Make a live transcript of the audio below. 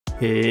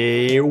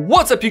Hey,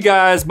 what's up you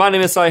guys? My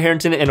name is Sally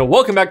Harrington and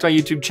welcome back to my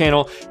YouTube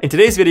channel. In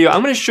today's video,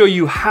 I'm gonna show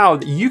you how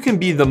you can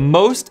be the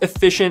most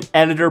efficient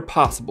editor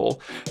possible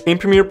in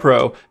Premiere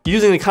Pro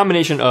using the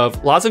combination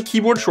of lots of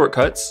keyboard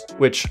shortcuts,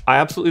 which I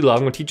absolutely love.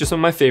 I'm gonna teach you some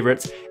of my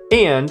favorites,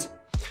 and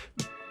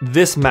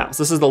this mouse.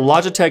 This is the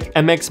Logitech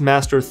MX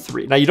Master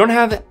 3. Now you don't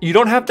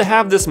have to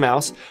have this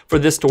mouse for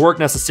this to work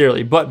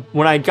necessarily, but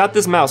when I got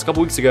this mouse a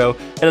couple weeks ago,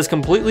 it has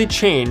completely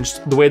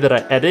changed the way that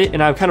I edit,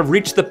 and I've kind of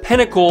reached the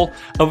pinnacle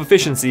of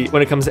efficiency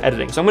when it comes to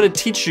editing. So I'm gonna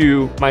teach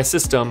you my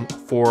system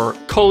for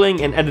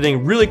culling and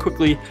editing really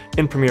quickly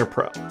in Premiere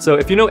Pro. So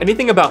if you know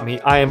anything about me,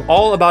 I am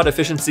all about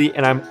efficiency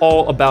and I'm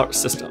all about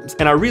systems.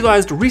 And I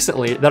realized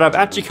recently that I've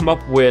actually come up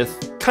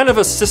with kind of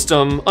a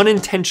system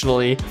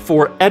unintentionally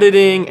for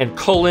editing and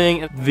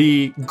culling.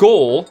 The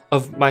goal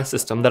of my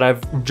system that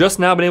I've just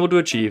now been able to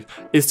achieve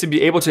is to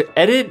be able to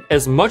edit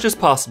as much as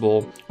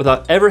possible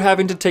without ever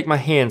having to take my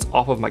hands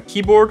off of my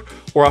keyboard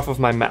or off of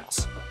my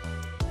mouse.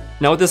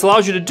 Now what this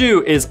allows you to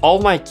do is all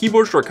of my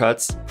keyboard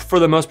shortcuts, for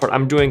the most part,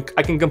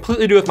 I can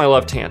completely do with my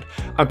left hand.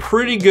 I'm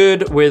pretty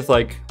good with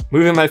like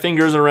moving my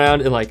fingers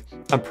around and like,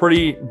 I'm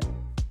pretty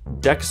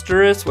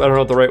dexterous, I don't know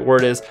what the right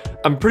word is.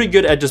 I'm pretty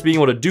good at just being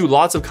able to do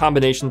lots of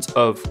combinations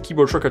of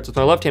keyboard shortcuts with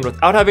my left hand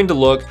without having to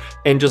look,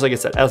 and just like I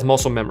said, as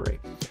muscle memory.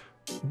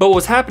 But what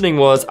was happening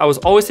was I was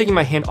always taking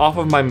my hand off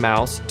of my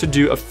mouse to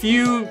do a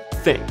few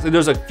things.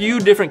 There's a few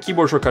different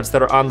keyboard shortcuts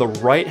that are on the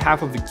right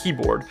half of the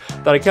keyboard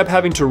that I kept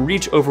having to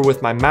reach over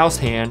with my mouse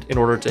hand in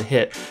order to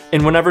hit.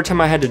 And whenever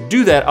time I had to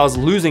do that, I was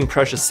losing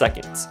precious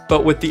seconds.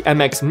 But with the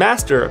MX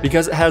Master,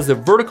 because it has the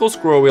vertical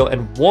scroll wheel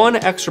and one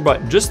extra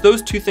button, just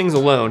those two things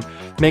alone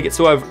make it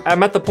so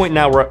I'm at the point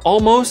now where I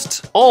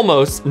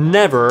almost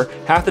never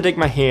have to take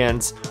my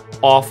hands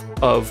off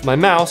of my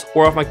mouse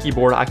or off my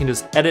keyboard. I can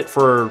just edit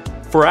for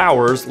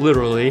hours,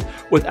 literally,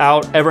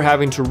 without ever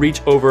having to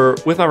reach over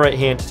with my right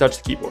hand to touch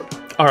the keyboard.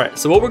 All right,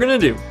 so what we're gonna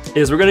do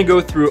is we're gonna go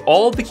through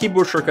all of the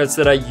keyboard shortcuts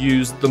that I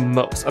use the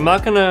most. I'm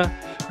not gonna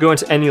go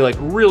into any like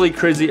really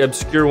crazy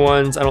obscure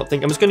ones, I don't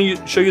think. I'm just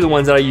gonna show you the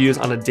ones that I use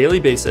on a daily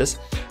basis.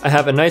 I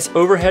have a nice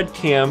overhead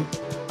cam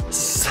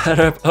set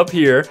up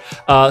here,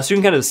 so you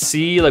can kind of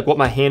see like what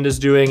my hand is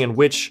doing and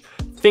which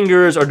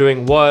fingers are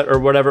doing what or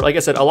whatever. Like I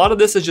said, a lot of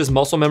this is just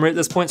muscle memory at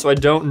this point, so I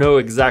don't know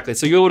exactly.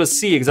 So you're able to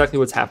see exactly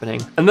what's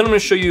happening. And then I'm gonna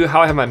show you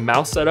how I have my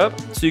mouse set up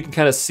so you can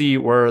kind of see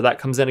where that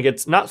comes in. It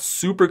gets not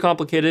super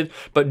complicated,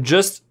 but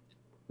just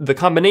the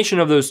combination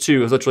of those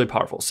two is literally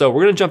powerful. So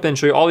we're gonna jump in,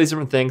 show you all these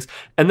different things,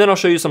 and then I'll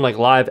show you some like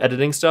live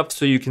editing stuff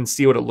so you can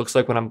see what it looks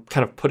like when I'm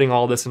kind of putting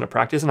all this into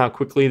practice and how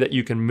quickly that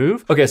you can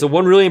move. Okay, so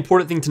one really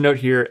important thing to note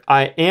here,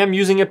 I am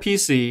using a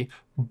PC,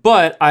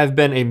 but I've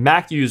been a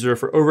Mac user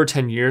for over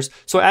 10 years.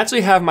 So I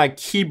actually have my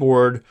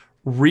keyboard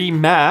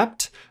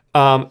remapped.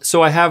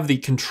 So I have the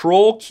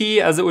control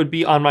key as it would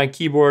be on my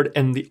keyboard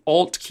and the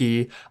alt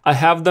key. I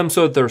have them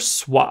so that they're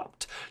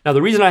swapped. Now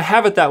the reason I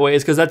have it that way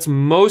is because that's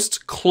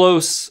most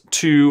close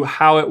to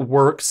how it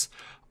works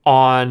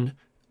on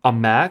a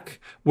Mac,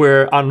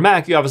 where on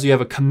Mac you obviously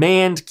have a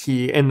command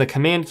key, and the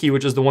command key,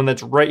 which is the one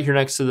that's right here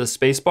next to the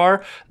space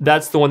bar,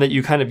 that's the one that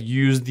you kind of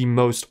use the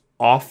most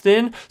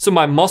often. So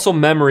my muscle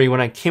memory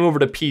when I came over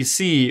to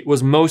PC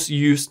was most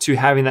used to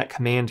having that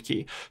command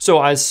key. So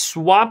I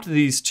swapped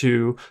these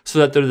two so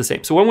that they're the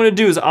same. So what I'm gonna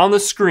do is on the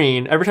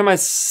screen, every time I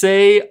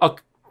say a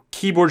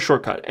keyboard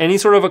shortcut, any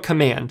sort of a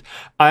command,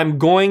 I'm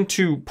going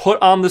to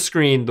put on the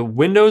screen the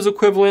Windows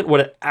equivalent, what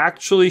it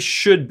actually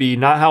should be,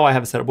 not how I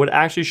have it set up, what it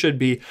actually should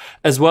be,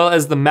 as well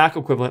as the Mac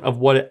equivalent of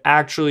what it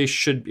actually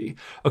should be,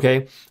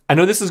 okay? I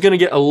know this is gonna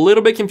get a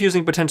little bit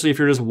confusing potentially if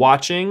you're just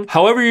watching.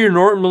 However you're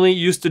normally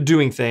used to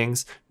doing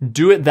things,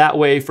 do it that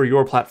way for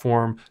your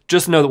platform.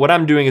 Just know that what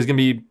I'm doing is gonna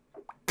be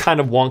kind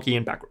of wonky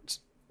and backwards.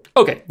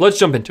 Okay, let's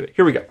jump into it.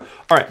 Here we go.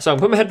 All right, so I'm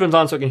putting my headphones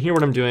on so I can hear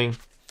what I'm doing.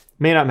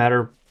 May not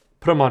matter.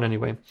 Put them on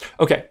anyway.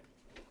 Okay,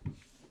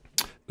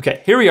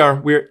 here we are.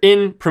 We're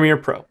in Premiere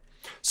Pro.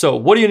 So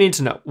what do you need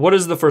to know? What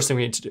is the first thing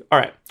we need to do? All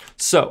right,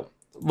 so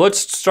let's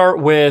start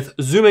with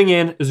zooming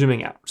in,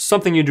 zooming out.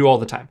 Something you do all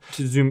the time.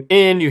 To zoom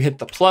in, you hit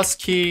the plus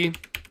key.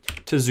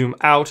 To zoom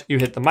out, you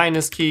hit the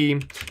minus key.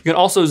 You can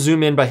also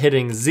zoom in by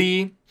hitting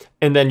Z,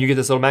 and then you get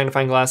this little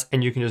magnifying glass,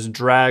 and you can just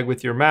drag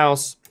with your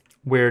mouse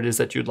where it is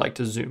that you'd like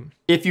to zoom.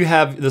 If you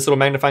have this little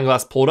magnifying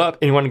glass pulled up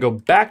and you want to go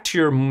back to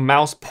your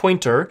mouse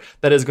pointer,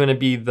 that is going to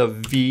be the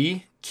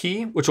V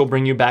key, which will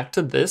bring you back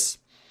to this.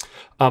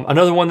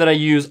 Another one that I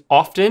use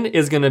often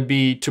is going to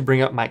be to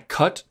bring up my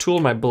cut tool,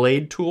 my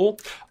blade tool.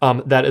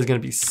 That is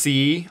going to be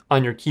C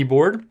on your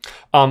keyboard.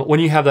 When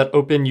you have that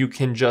open, you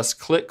can just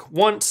click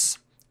once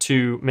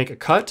to make a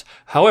cut.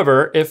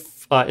 However,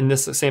 if in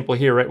this sample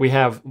here, right, we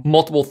have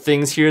multiple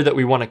things here that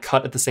we want to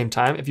cut at the same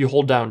time. If you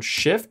hold down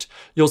Shift,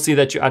 you'll see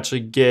that you actually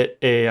get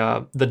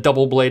the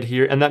double blade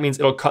here, and that means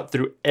it'll cut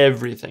through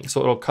everything.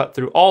 So it'll cut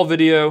through all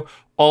video,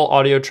 all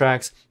audio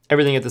tracks,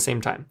 everything at the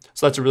same time.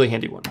 So that's a really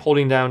handy one,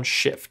 holding down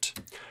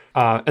Shift.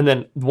 And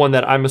then one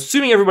that I'm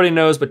assuming everybody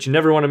knows, but you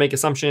never want to make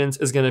assumptions,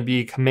 is going to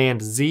be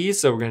Command Z.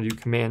 So we're going to do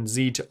Command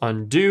Z to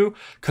undo,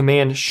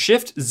 Command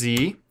Shift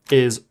Z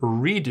is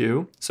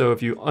redo. So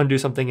if you undo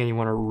something and you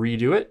want to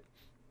redo it,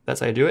 that's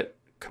how you do it.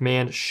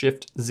 Command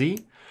Shift Z.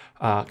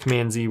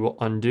 Command Z will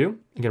undo.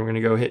 Again, we're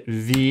going to go hit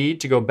V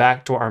to go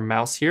back to our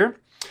mouse here.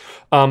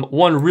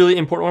 One really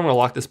important one, I'm going to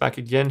lock this back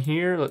again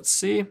here. Let's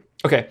see.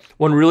 Okay,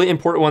 one really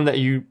important one that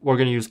you are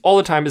going to use all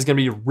the time is going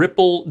to be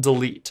ripple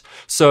delete.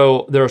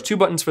 So there are two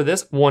buttons for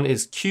this. One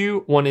is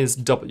Q, one is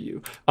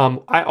W.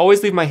 I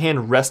always leave my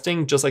hand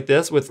resting just like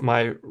this with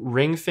my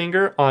ring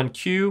finger on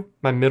Q,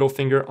 my middle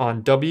finger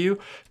on W,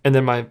 and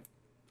then my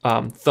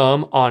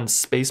thumb on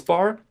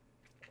spacebar.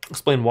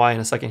 Explain why in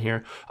a second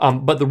here.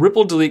 But the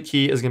ripple delete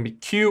key is going to be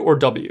Q or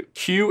W.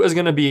 Q is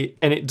going to be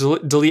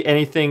delete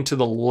anything to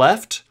the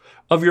left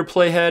of your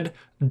playhead.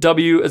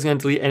 W is going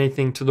to delete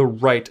anything to the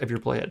right of your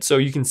playhead. So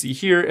you can see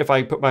here, if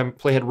I put my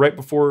playhead right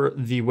before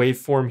the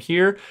waveform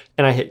here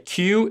and I hit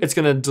Q, it's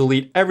going to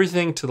delete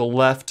everything to the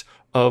left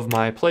of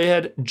my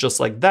playhead, just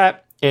like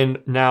that.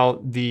 And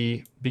now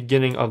the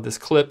beginning of this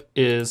clip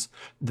is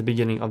the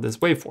beginning of this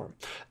waveform.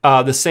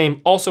 The same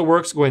also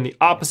works going the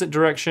opposite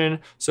direction.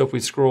 So if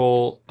we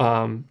scroll,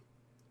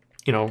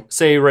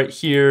 say right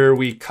here,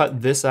 we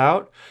cut this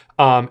out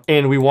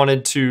and we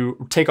wanted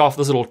to take off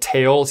this little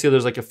tail. See,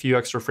 there's like a few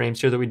extra frames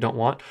here that we don't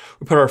want.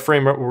 We put our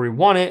frame right where we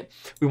want it.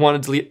 We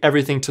want to delete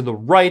everything to the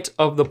right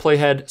of the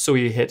playhead. So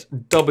we hit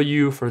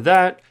W for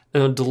that.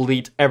 And it'll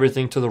delete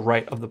everything to the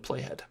right of the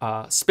playhead.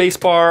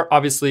 Spacebar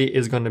obviously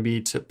is going to be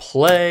to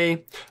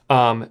play.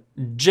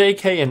 J,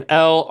 K, and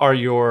L are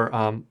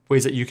your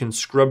ways that you can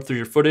scrub through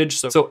your footage.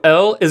 So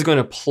L is going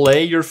to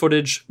play your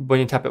footage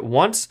when you tap it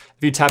once.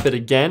 If you tap it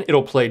again,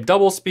 it'll play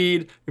double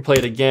speed. You play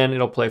it again,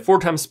 it'll play 4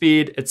 times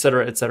speed,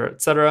 etc., etc.,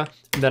 etc.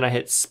 And then I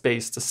hit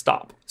space to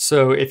stop.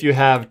 So if you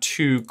have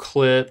two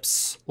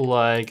clips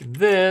like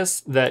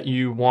this that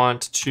you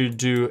want to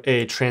do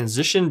a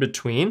transition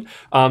between,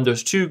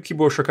 there's two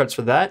keyboard shortcuts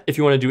for that. If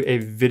you want to do a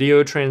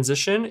video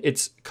transition,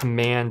 it's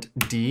Command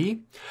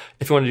D.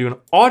 If you want to do an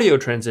audio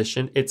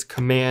transition, it's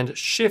Command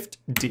Shift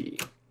D.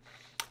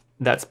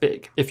 That's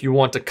big. If you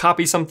want to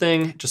copy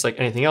something, just like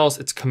anything else,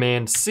 it's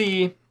Command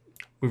C.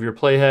 Move your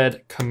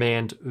playhead,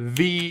 Command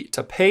V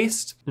to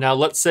paste. Now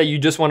let's say you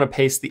just want to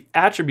paste the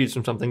attributes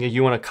from something. If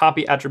you want to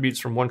copy attributes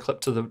from one clip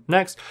to the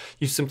next,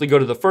 you simply go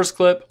to the first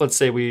clip. Let's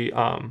say we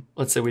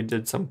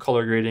did some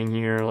color grading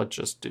here. Let's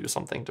just do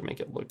something to make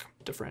it look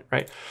different,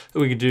 right? So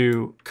we could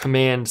do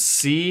Command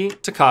C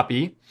to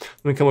copy. Then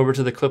we come over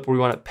to the clip where we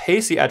want to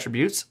paste the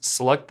attributes,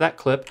 select that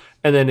clip,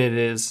 and then it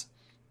is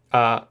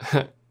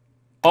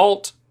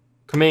Alt,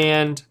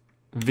 Command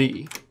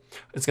V.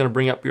 It's going to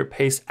bring up your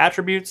paste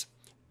attributes.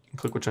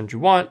 Click which ones you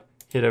want,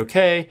 hit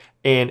OK,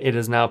 and it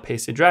is now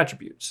pasted your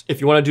attributes. If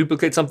you want to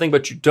duplicate something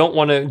but you don't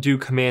want to do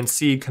Command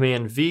C,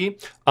 Command V,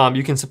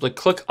 you can simply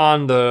click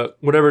on the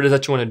whatever it is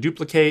that you want to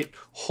duplicate,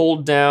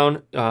 hold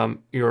down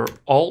your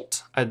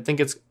Alt, I think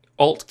it's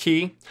Alt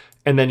key,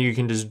 and then you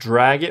can just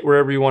drag it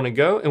wherever you want to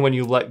go. And when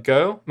you let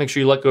go, make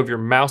sure you let go of your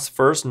mouse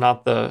first,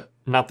 not the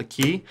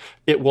key.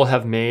 It will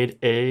have made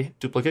a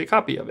duplicate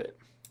copy of it.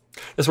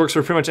 This works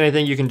for pretty much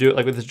anything. You can do it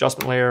like with this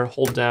adjustment layer,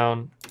 hold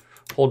down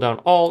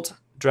Alt,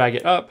 drag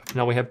it up,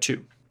 now we have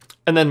 2.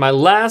 And then my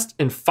last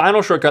and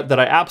final shortcut that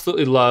I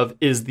absolutely love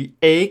is the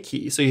A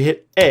key. So you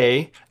hit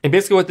A, and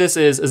basically what this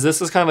is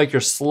this is kind of like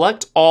your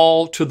select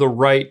all to the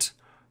right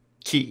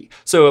key.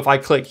 So if I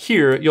click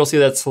here, you'll see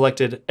that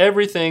selected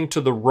everything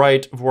to the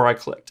right of where I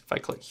clicked. If I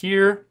click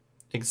here,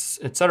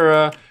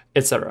 etc.,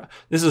 etc.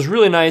 This is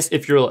really nice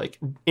if you're like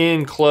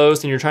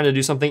enclosed and you're trying to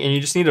do something and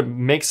you just need to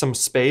make some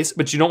space,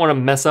 but you don't want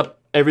to mess up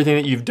everything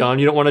that you've done.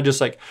 You don't want to just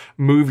like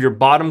move your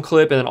bottom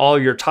clip and then all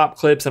of your top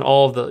clips and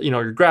all of the,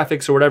 your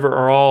graphics or whatever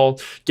are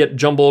all get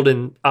jumbled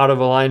and out of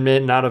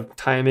alignment and out of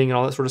timing and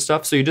all that sort of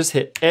stuff. So you just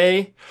hit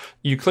A,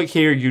 you click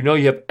here,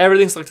 you have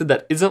everything selected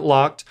that isn't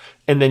locked,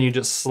 and then you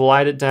just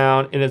slide it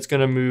down and it's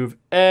going to move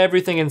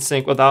everything in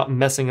sync without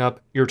messing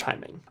up your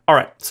timing. All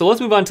right, so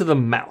let's move on to the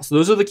mouse.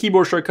 Those are the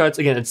keyboard shortcuts.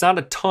 Again, it's not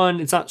a ton,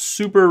 it's not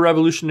super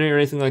revolutionary or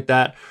anything like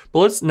that, but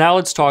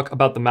let's talk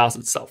about the mouse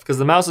itself, because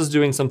the mouse is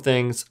doing some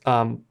things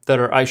that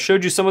are, I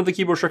showed you some of the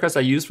keyboard shortcuts I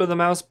use for the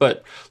mouse,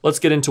 but let's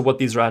get into what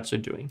these are actually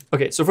doing.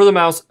 Okay, so for the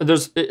mouse,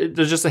 there's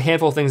just a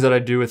handful of things that I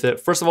do with it.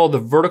 First of all, the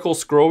vertical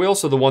scroll wheel,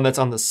 so the one that's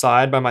on the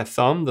side by my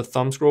thumb, the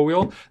thumb scroll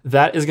wheel,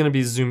 that is going to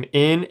be zoom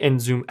in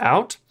and zoom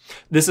out.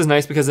 This is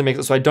nice because it makes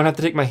it so I don't have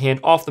to take my hand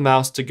off the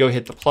mouse to go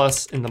hit the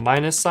plus and the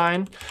minus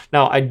sign.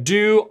 Now I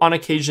do on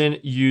occasion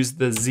use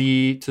the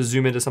Z to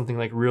zoom into something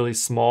like really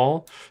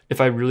small if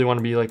I really want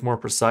to be like more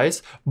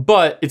precise,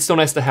 but it's still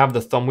nice to have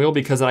the thumb wheel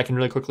because then I can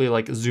really quickly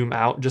like zoom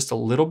out just a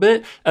little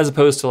bit as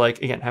opposed to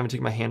like, again, having to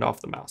take my hand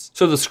off the mouse.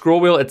 So the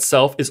scroll wheel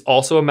itself is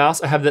also a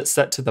mouse. I have that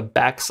set to the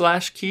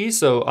backslash key.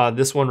 So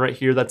this one right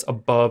here, that's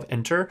above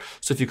enter.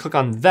 So if you click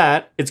on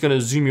that, it's going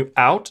to zoom you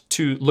out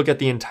to look at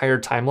the entire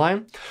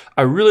timeline.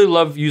 I really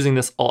love using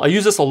this. I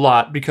use this a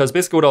lot because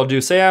basically what I'll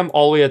do, say I'm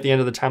all the way at the end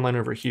of the timeline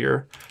over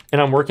here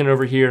and I'm working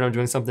over here and I'm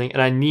doing something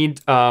and I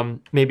need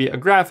maybe a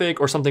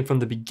graphic or something from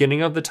the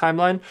beginning of the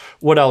timeline.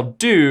 What I'll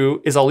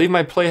do is I'll leave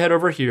my playhead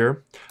over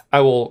here. I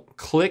will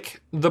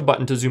click the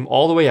button to zoom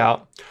all the way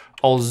out.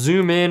 I'll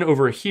zoom in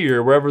over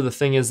here, wherever the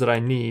thing is that I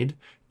need,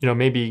 you know,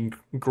 maybe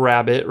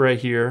grab it right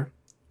here,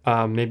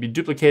 maybe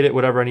duplicate it,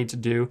 whatever I need to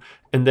do,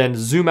 and then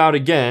zoom out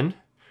again,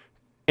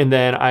 and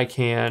then I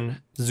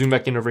can zoom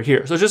back in over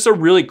here. So it's just a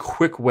really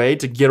quick way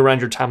to get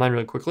around your timeline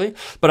really quickly,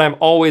 but I'm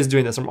always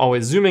doing this. I'm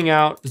always zooming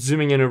out,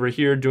 zooming in over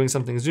here, doing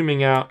something,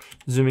 zooming out,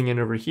 zooming in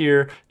over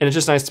here. And it's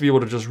just nice to be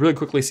able to just really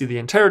quickly see the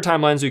entire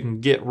timeline so you can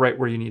get right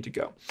where you need to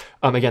go.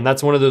 Again,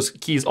 that's one of those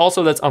keys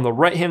also that's on the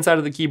right-hand side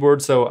of the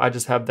keyboard. So I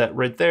just have that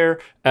right there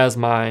as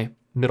my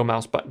middle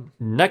mouse button.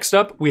 Next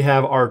up, we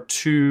have our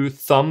two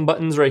thumb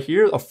buttons right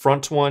here, a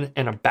front one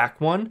and a back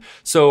one.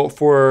 So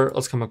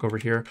let's come back over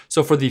here.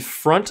 So for the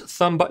front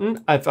thumb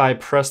button, if I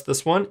press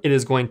this one, it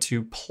is going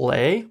to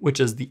play, which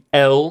is the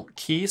L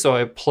key. So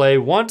I play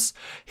once,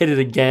 hit it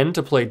again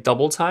to play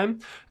double time.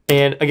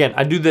 And again,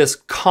 I do this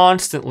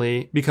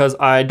constantly because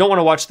I don't want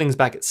to watch things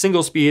back at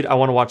single speed. I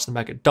want to watch them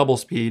back at double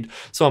speed.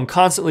 So I'm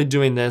constantly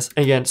doing this.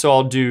 Again, so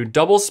I'll do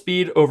double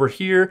speed over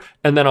here,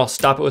 and then I'll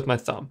stop it with my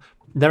thumb.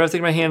 Never have to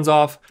take my hands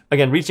off.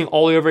 Again, reaching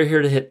all the way over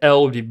here to hit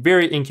L would be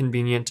very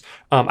inconvenient.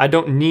 I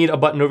don't need a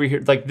button over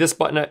here. Like this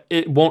button,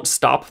 it won't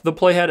stop the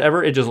playhead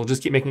ever. It just will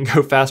just keep making it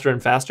go faster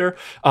and faster.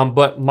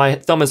 But my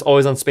thumb is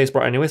always on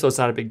spacebar anyway, so it's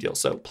not a big deal.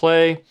 So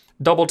play,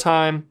 double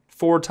time,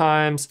 4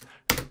 times,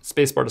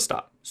 spacebar to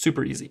stop.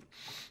 Super easy.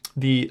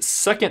 The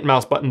second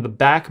mouse button, the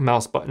back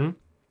mouse button,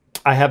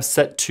 I have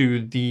set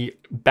to the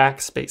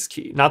backspace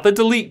key, not the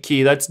delete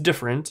key, that's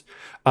different,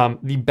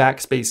 the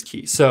backspace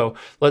key. So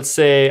let's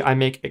say I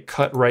make a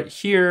cut right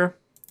here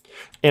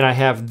and I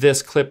have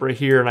this clip right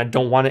here and I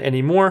don't want it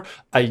anymore.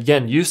 I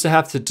again used to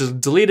have to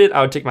delete it.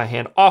 I would take my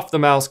hand off the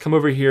mouse, come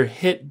over here,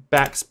 hit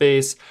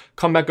backspace,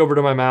 come back over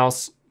to my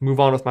mouse,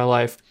 move on with my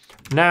life.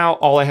 Now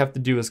all I have to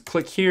do is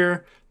click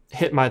here,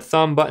 hit my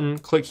thumb button,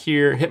 click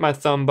here, hit my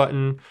thumb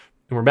button,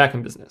 and we're back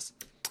in business.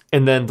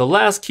 And then the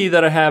last key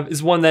that I have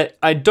is one that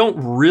I don't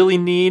really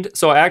need.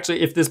 So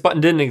if this button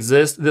didn't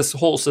exist, this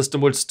whole system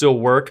would still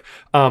work.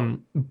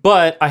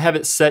 But I have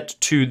it set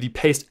to the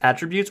paste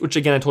attributes, which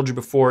again, I told you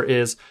before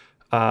is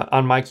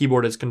on my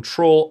keyboard is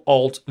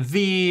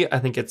Control-Alt-V. I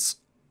think it's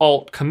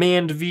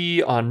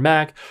Alt-Command-V on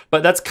Mac,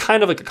 but that's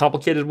kind of like a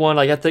complicated one.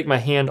 Like I have to take my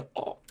hand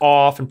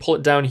off and pull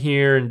it down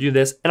here and do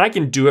this. And I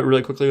can do it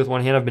really quickly with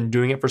one hand. I've been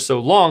doing it for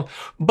so long,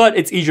 but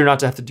it's easier not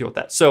to have to deal with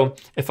that. So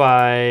if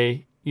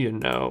I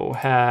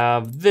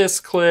have this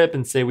clip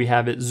and say we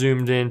have it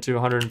zoomed in to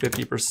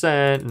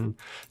 150% and,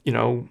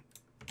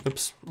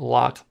 oops,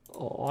 lock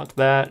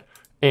that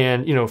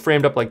and,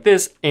 framed up like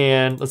this.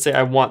 And let's say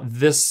I want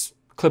this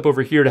clip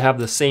over here to have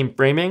the same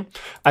framing.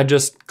 I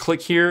just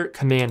click here,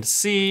 Command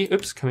C,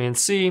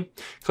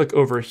 click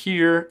over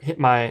here, hit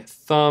my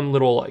thumb,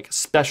 little like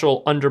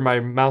special under my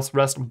mouse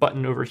rest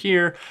button over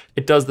here.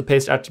 It does the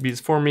paste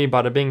attributes for me,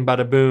 bada bing,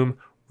 bada boom.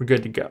 We're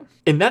good to go.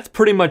 And that's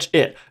pretty much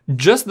it.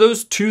 Just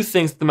those two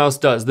things that the mouse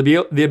does. The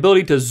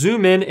ability to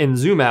zoom in and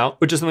zoom out,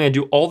 which is something I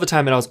do all the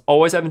time, and I was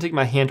always having to take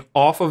my hand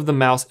off of the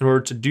mouse in order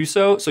to do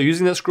so. So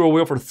using that scroll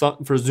wheel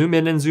for zoom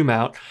in and zoom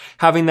out,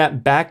 having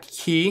that back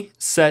key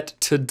set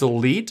to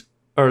delete,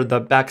 or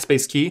the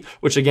backspace key,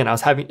 which again,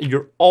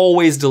 you're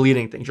always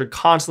deleting things. You're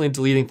constantly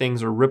deleting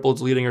things or ripple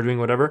deleting or doing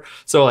whatever.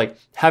 So like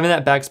having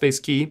that backspace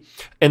key,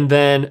 and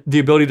then the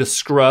ability to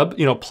scrub,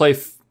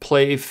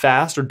 play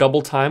fast or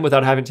double time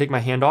without having to take my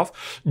hand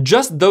off.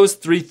 Just those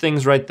 3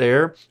 things right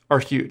there are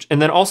huge.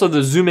 And then also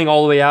the zooming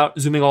all the way out,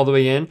 zooming all the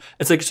way in.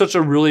 It's just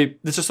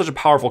such a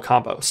powerful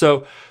combo.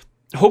 So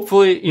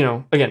hopefully,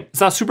 again,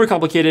 it's not super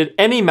complicated.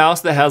 Any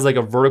mouse that has like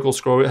a vertical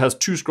scroll wheel, has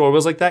 2 scroll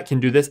wheels like that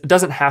can do this. It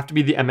doesn't have to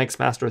be the MX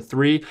Master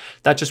 3.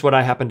 That's just what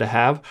I happen to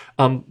have.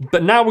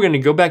 But now we're gonna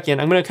go back in.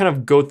 I'm gonna kind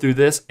of go through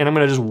this and I'm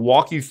gonna just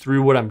walk you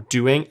through what I'm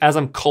doing as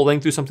I'm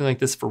culling through something like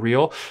this for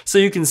real. So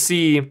you can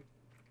see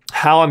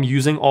how I'm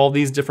using all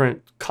these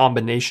different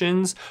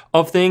combinations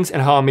of things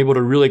and how I'm able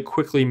to really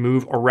quickly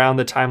move around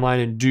the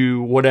timeline and do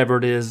whatever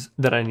it is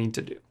that I need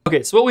to do.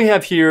 Okay, so what we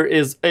have here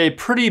is a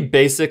pretty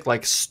basic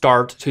like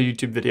start to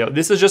YouTube video.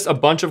 This is just a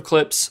bunch of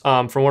clips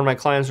from one of my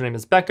clients. Her name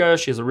is Becca.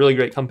 She has a really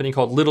great company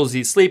called Little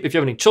Z Sleep. If you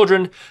have any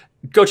children,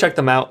 go check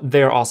them out.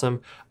 They're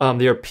awesome.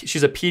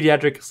 She's a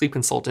pediatric sleep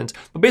consultant.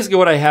 But basically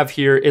what I have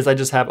here is I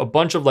just have a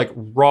bunch of like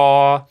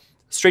raw,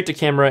 straight to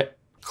camera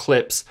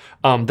clips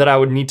that I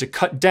would need to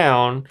cut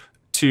down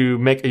to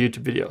make a YouTube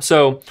video.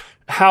 So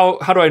how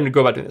do I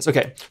go about doing this?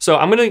 Okay, so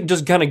I'm gonna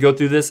just kind of go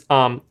through this.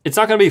 It's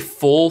not gonna be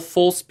full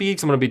speed,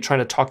 because I'm gonna be trying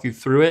to talk you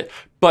through it,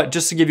 but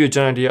just to give you a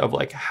general idea of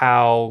like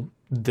how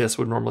this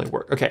would normally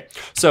work. Okay,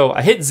 so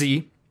I hit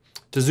Z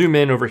to zoom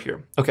in over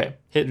here. Okay,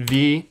 hit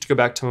V to go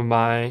back to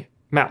my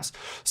mouse.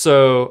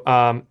 So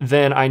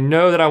then I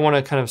know that I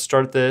wanna kind of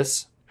start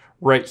this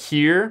right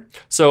here.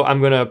 So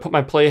I'm gonna put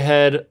my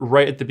playhead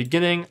right at the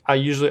beginning. I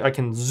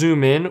can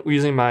zoom in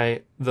using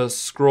the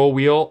scroll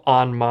wheel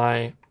on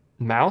my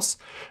mouse.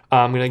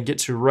 I'm gonna get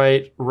to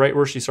right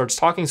where she starts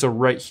talking. So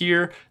right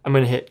here, I'm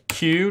gonna hit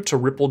Q to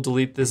ripple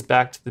delete this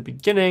back to the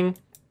beginning.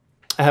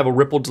 I have a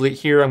ripple delete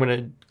here. I'm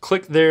gonna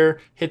click there,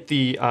 hit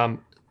the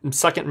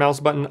second mouse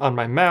button on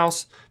my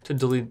mouse to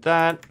delete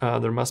that.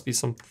 There must be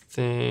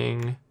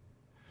something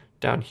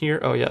down here.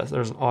 Oh yeah,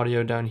 there's an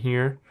audio down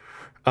here.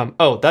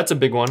 Oh, that's a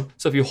big one.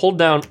 So if you hold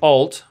down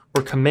Alt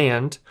or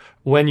Command,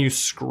 when you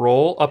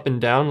scroll up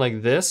and down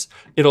like this,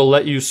 it'll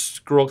let you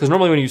scroll, because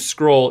normally when you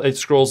scroll, it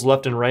scrolls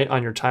left and right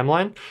on your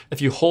timeline.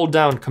 If you hold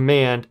down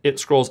Command, it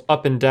scrolls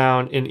up and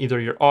down in either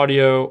your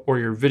audio or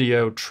your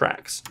video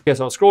tracks. Okay,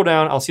 so I'll scroll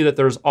down, I'll see that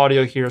there's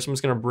audio here, so I'm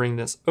just gonna bring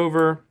this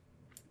over.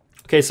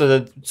 Okay, so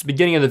it's the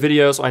beginning of the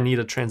video, so I need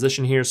a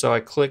transition here, so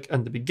I click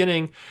at the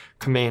beginning,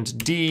 Command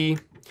D.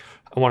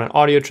 I want an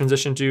audio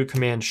transition to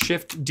Command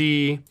Shift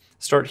D.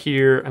 Start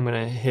here, I'm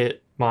gonna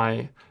hit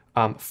my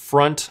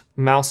front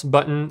mouse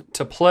button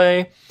to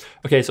play.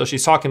 Okay, so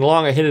she's talking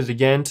along, I hit it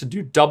again to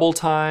do double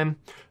time.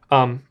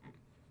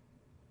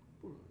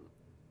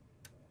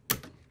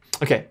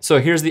 Okay, so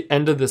here's the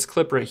end of this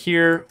clip right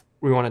here.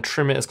 We want to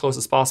trim it as close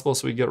as possible,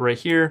 so we go right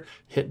here,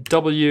 hit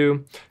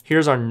W.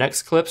 Here's our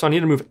next clip. So I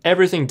need to move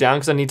everything down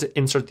because I need to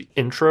insert the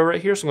intro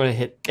right here. So I'm going to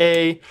hit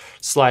A,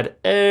 slide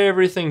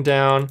everything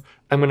down.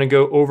 I'm going to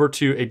go over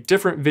to a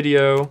different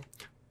video,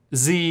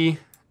 Z,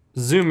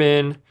 zoom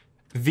in,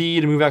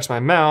 V to move back to my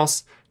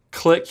mouse,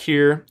 click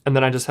here, and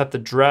then I just have to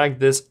drag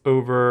this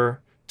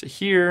over to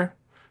here,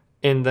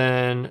 and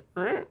then,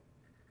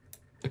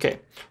 okay.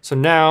 So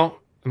now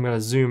I'm going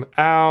to zoom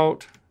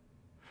out,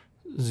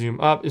 zoom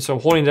up. So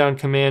I'm holding down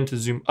Command to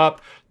zoom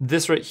up.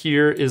 This right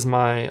here is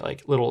my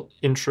like little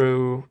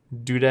intro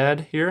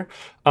doodad here.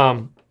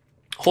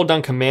 Hold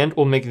down Command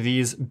will make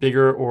these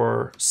bigger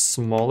or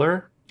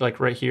smaller, like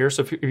right here.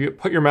 So if you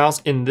put your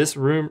mouse in this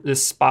room,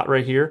 this spot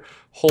right here,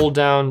 hold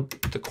down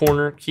the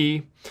corner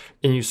key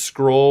and you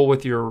scroll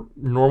with your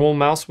normal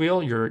mouse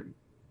wheel, your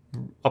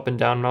up and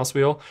down mouse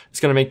wheel, it's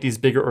gonna make these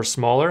bigger or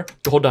smaller. If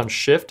you hold down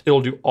Shift,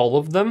 it'll do all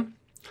of them.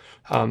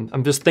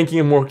 I'm just thinking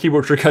of more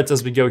keyboard shortcuts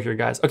as we go here,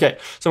 guys. Okay,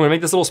 so I'm gonna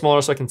make this a little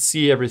smaller so I can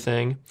see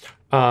everything.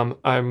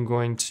 I'm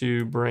going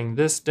to bring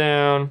this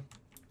down,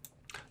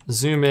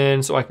 zoom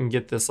in so I can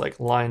get this like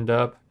lined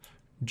up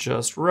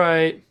just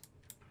right.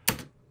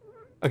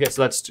 Okay,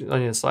 so I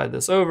need to slide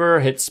this over,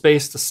 hit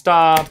space to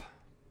stop.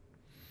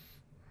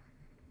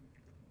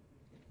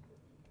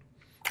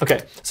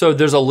 Okay, so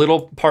there's a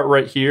little part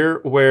right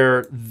here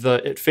where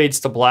it fades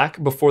to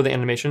black before the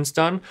animation's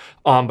done,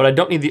 but I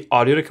don't need the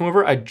audio to come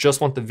over, I just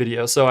want the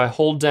video. So I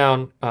hold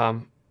down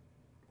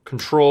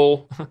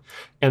Control,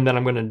 and then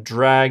I'm gonna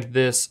drag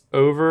this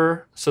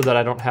over so that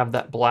I don't have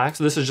that black.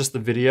 So this is just the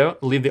video,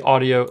 leaving the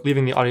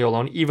audio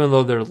alone, even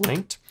though they're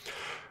linked.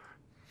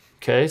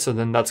 Okay, so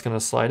then that's gonna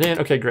slide in.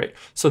 Okay, great.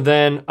 So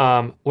then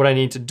what I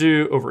need to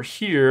do over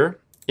here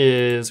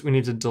is we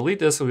need to delete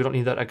this so we don't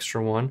need that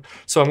extra one.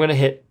 So I'm gonna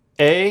hit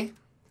A,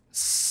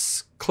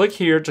 click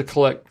here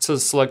to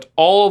select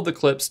all of the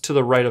clips to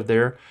the right of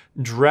there,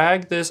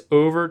 drag this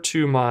over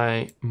to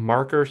my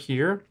marker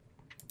here,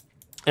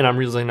 and I'm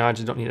realizing now I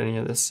just don't need any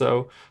of this.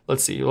 So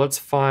let's see, let's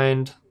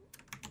find,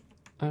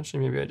 actually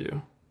maybe I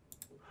do.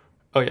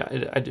 Oh yeah,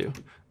 I do.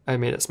 I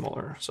made it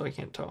smaller so I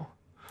can't tell.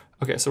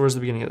 Okay, so where's the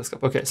beginning of this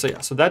clip? Okay, so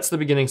yeah, so that's the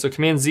beginning. So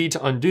Command Z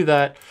to undo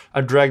that.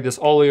 I drag this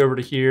all the way over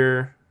to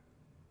here.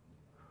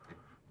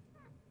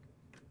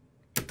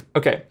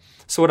 Okay,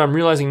 so what I'm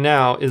realizing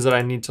now is that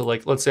I need to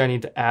let's say I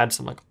need to add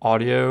some like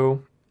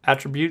audio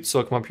attributes. So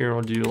I'll come up here and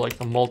we'll do like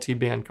the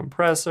multi-band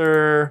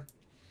compressor.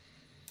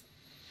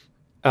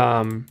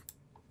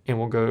 And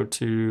we'll go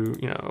to,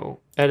 you know,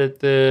 edit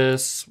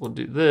this, we'll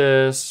do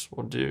this,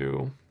 we'll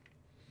do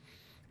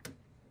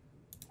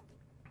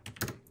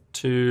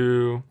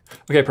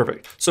okay,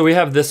 perfect. So we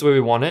have this the way we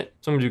want it.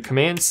 So I'm gonna do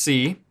Command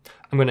C.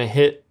 I'm gonna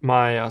hit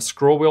my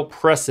scroll wheel,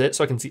 press it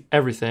so I can see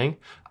everything.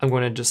 I'm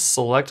gonna just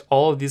select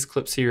all of these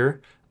clips here.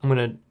 I'm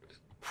gonna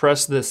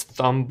press this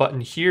thumb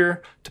button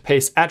here to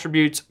paste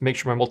attributes, make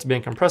sure my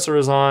multi-band compressor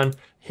is on,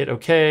 hit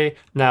OK.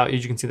 Now,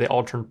 as you can see, they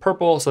all turn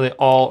purple, so they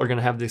all are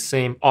gonna have the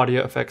same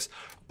audio effects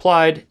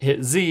applied.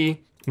 Hit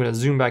Z. I'm gonna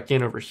zoom back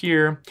in over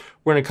here.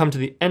 We're gonna come to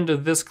the end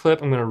of this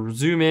clip. I'm gonna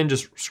zoom in,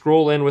 just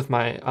scroll in with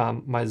my,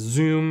 my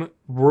zoom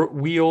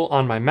wheel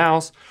on my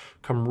mouse,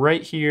 come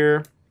right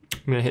here.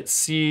 I'm gonna hit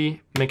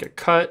C, make a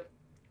cut.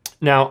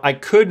 Now, I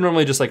could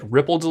normally just like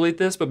ripple delete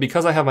this, but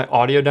because I have my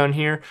audio down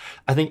here,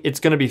 I think it's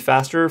gonna be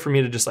faster for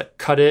me to just like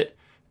cut it,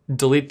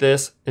 delete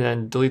this, and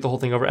then delete the whole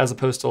thing over, as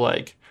opposed to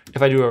like,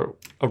 if I do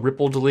a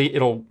ripple delete,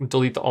 it'll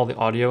delete all the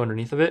audio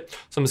underneath of it.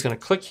 So I'm just gonna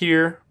click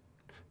here,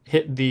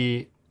 hit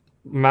the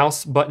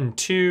mouse button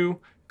 2,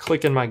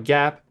 click in my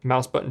gap,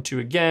 mouse button 2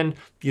 again,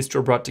 these two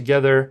are brought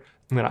together.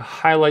 I'm gonna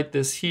highlight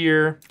this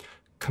here,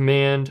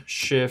 Command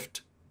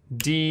Shift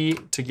D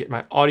to get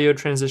my audio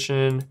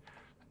transition,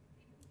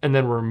 and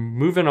then we're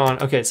moving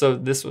on. Okay, so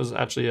this was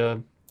actually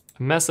a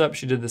mess up.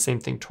 She did the same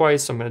thing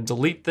twice, so I'm gonna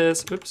delete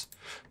this, oops,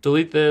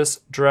 delete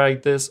this,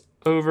 drag this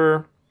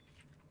over,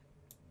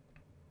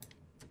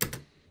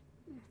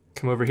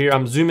 come over here.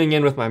 I'm zooming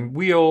in with my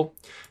wheel,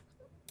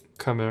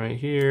 coming right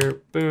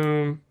here,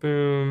 boom,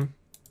 boom.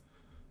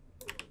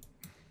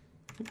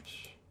 Oops.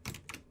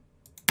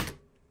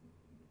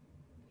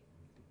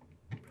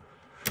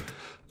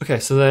 Okay,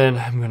 so then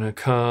I'm gonna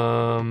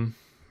come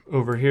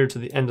over here to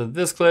the end of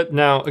this clip.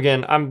 Now,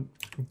 again, I'm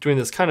doing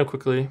this kind of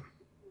quickly.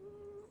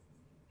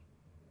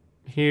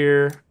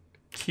 here,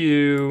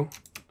 Q,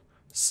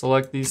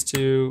 select these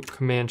two,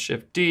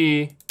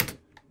 Command-Shift-D.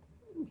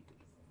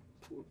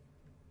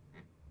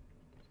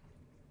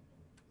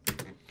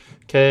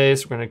 Okay,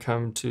 so we're gonna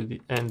come to the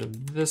end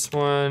of this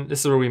one. This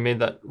is where we made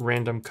that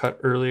random cut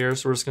earlier.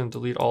 So we're just gonna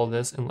delete all of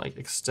this and like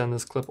extend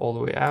this clip all the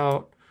way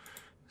out.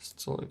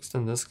 So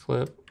extend this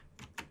clip.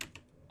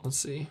 Let's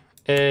see,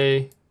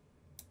 A.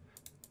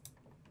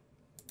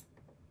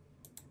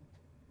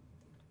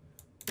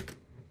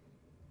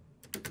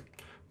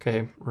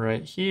 Okay,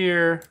 right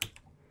here.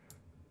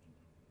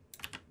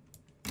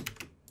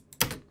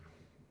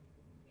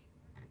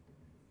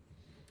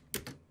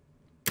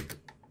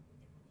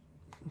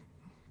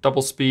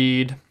 Double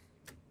speed,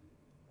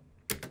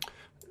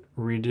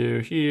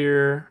 redo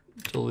here,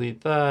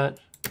 delete that.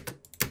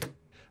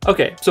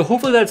 Okay, so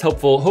hopefully that's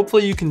helpful.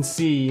 Hopefully you can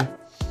see,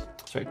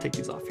 sorry, take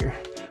these off here.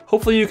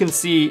 Hopefully you can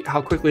see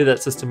how quickly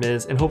that system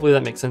is, and hopefully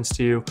that makes sense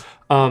to you.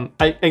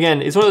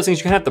 Again, it's one of those things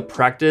you can have to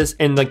practice,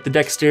 and like the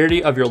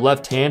dexterity of your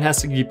left hand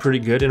has to be pretty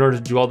good in order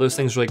to do all those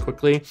things really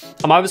quickly.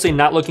 I'm obviously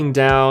not looking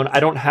down. I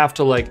don't have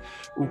to like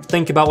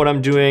think about what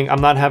I'm doing. I'm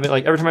not having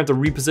like every time I have to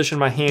reposition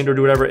my hand or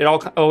do whatever, it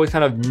always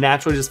kind of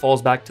naturally just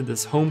falls back to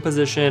this home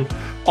position.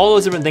 All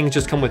those different things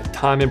just come with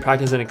time and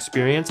practice and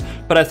experience.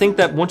 But I think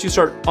that once you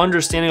start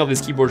understanding all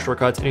these keyboard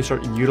shortcuts and you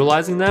start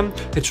utilizing them,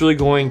 it's really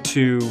going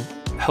to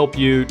help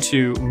you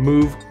to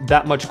move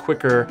that much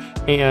quicker.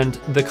 And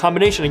the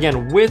combination,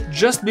 again, with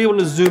just being able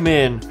to zoom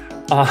in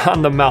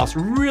on the mouse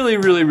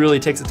really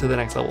takes it to the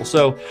next level.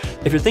 So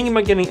if you're thinking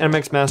about getting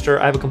MX Master,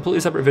 I have a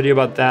completely separate video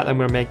about that. I'm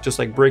gonna make just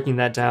like breaking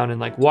that down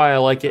and like why I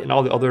like it and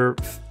all the other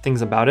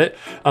things about it.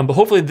 But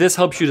hopefully this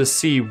helps you to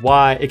see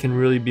why it can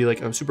really be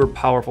like a super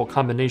powerful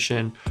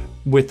combination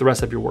with the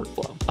rest of your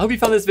workflow. I hope you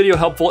found this video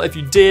helpful. If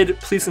you did,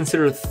 please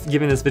consider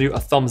giving this video a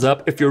thumbs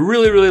up. If you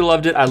really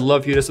loved it, I'd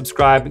love for you to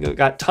subscribe. We've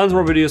got tons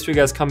more videos for you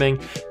guys coming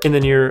in the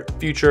near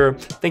future.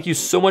 Thank you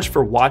so much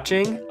for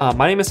watching.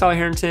 My name is Sally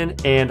Harrington,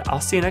 and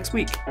I'll see you next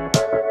week.